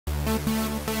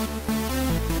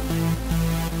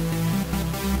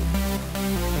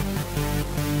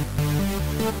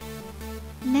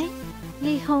Name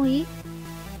Lee Hong-yi.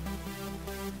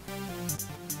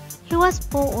 He was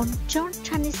born on June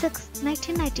 26,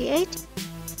 1998.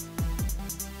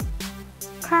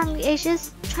 Currently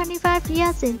ages 25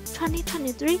 years in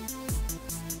 2023.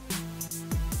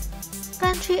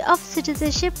 Country of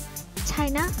citizenship,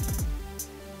 China.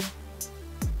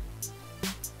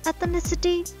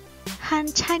 Ethnicity,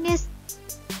 Han Chinese.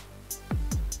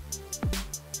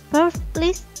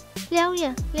 Birthplace,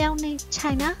 Liaoyang, Liaoning,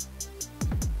 China.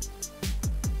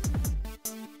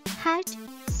 Height,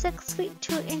 6 feet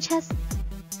 2 inches.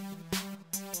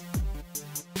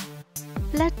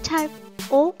 Blood type,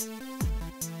 O.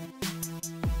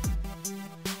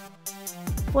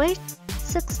 Weight,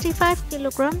 65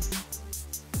 kilograms.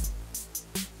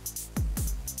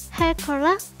 Hair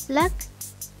color, black.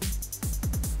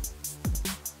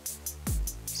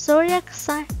 Zodiac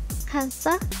sign,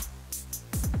 Cancer.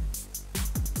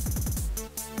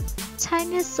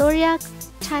 Chinese zodiac,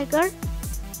 Tiger.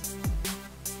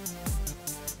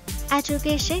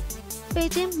 Education,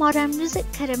 Beijing Modern Music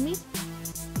Academy.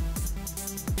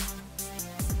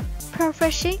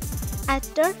 Profession,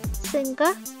 actor,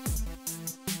 singer.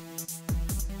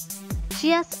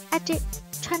 Years at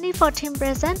 2014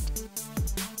 present.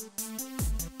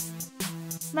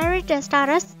 Married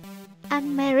status,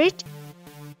 unmarried.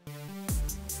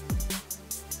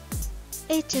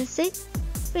 Agency,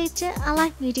 Beijing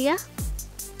Online Media.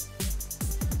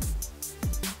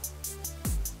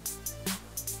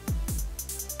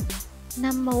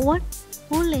 Number 1.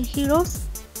 Woolen Heroes.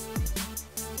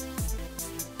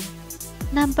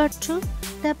 Number 2.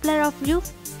 The Player of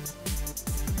Youth.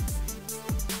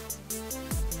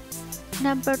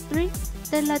 Number 3.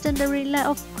 The Legendary Life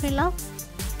of Queen Love.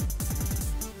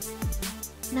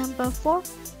 Number 4.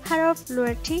 Hero of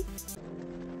Loyalty.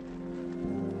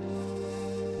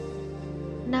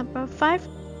 Number 5.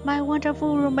 My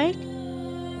Wonderful Roommate.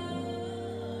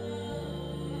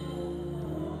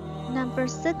 Number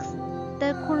 6.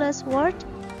 The Coolest Word.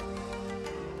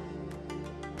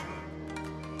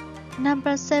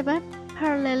 Number 7.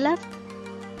 Parallel Left.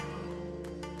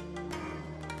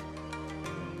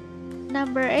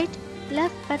 Number 8.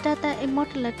 Left Better Than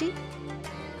Immortality.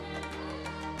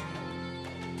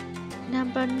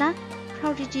 Number 9.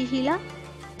 Prodigy Healer.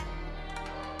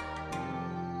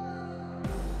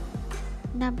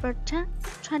 Number 10.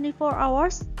 24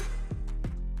 Hours.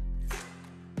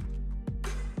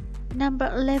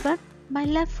 Number 11. My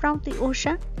Life from the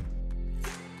Ocean.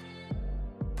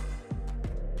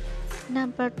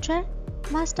 Number 12.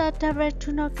 Master Devil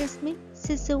Do Not Kiss Me,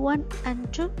 Season 1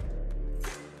 and 2.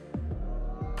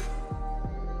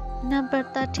 Number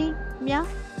 13. Meow.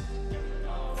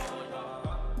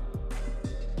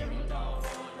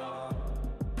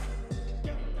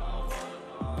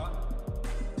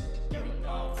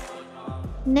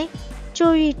 Next,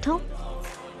 Zhou Tong.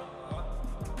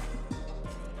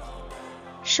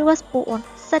 She was born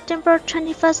September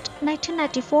 21st,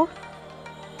 1994.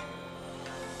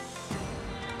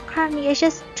 Currently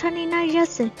ages 29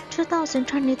 years in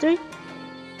 2023.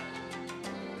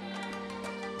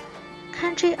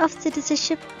 Country of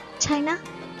citizenship, China.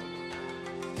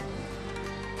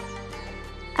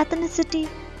 Ethnicity,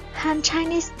 Han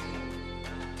Chinese.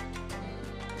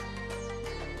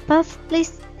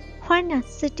 Birthplace, Huainan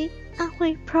City,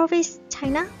 Anhui Province,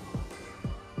 China.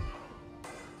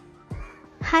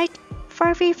 Height,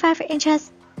 5 feet 5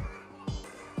 inches.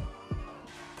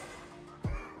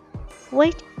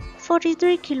 Weight,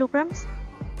 43 kilograms.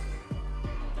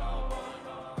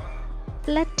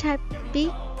 Blood type B.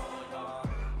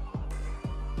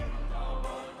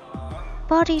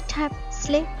 Body type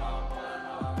slave.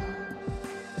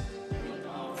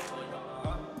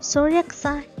 Zodiac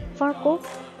sign, Virgo.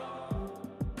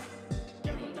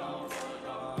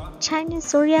 Chinese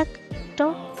zodiac,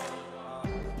 Dog.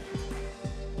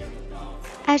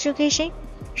 Education,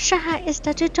 Shanghai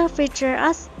Institute of Visual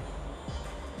Arts.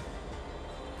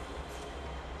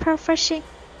 Profession,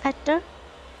 actor.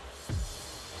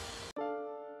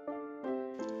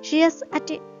 Years at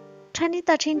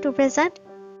 2013 to present.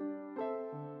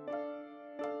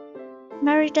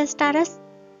 Married status,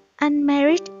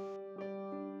 unmarried.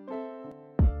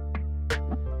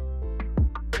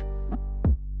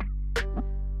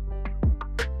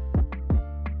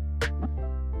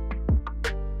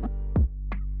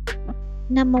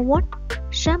 Number 1.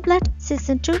 Shamblet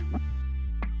Season 2.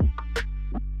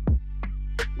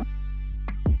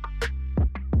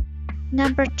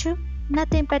 Number 2.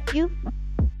 Nothing But You.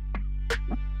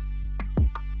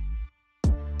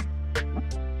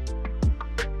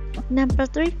 Number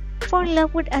 3. Fall in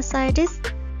love with a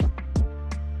scientist.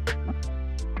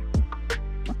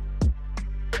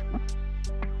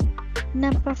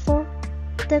 Number 4.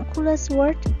 The coolest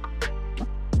word.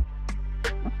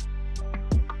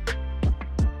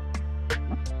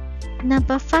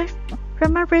 Number 5.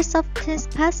 Memories of things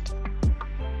past.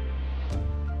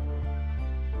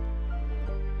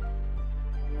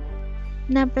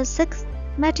 Number 6.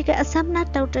 Mai cái asam na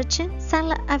đầu trở trên sang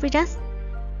là Avidas.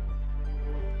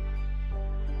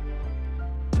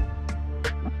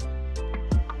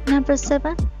 Number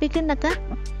 7. Begin again.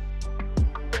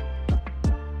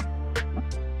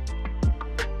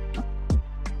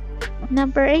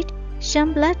 Number 8.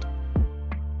 Sham blood.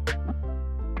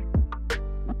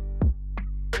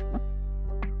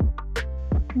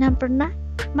 Number 9.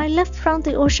 My love from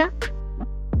the ocean.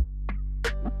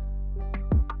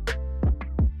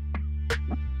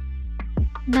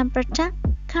 Number 10.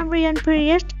 Cambrian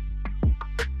period.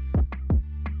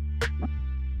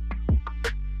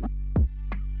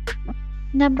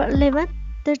 Number 11.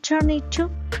 The journey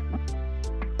to.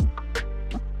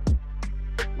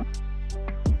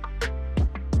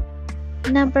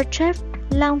 Number 12.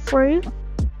 Long for you.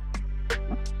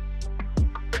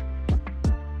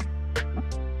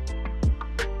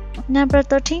 Number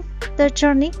 13. The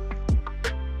journey.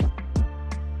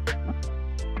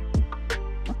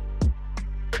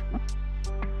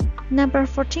 Number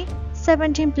 14.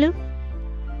 17 blue.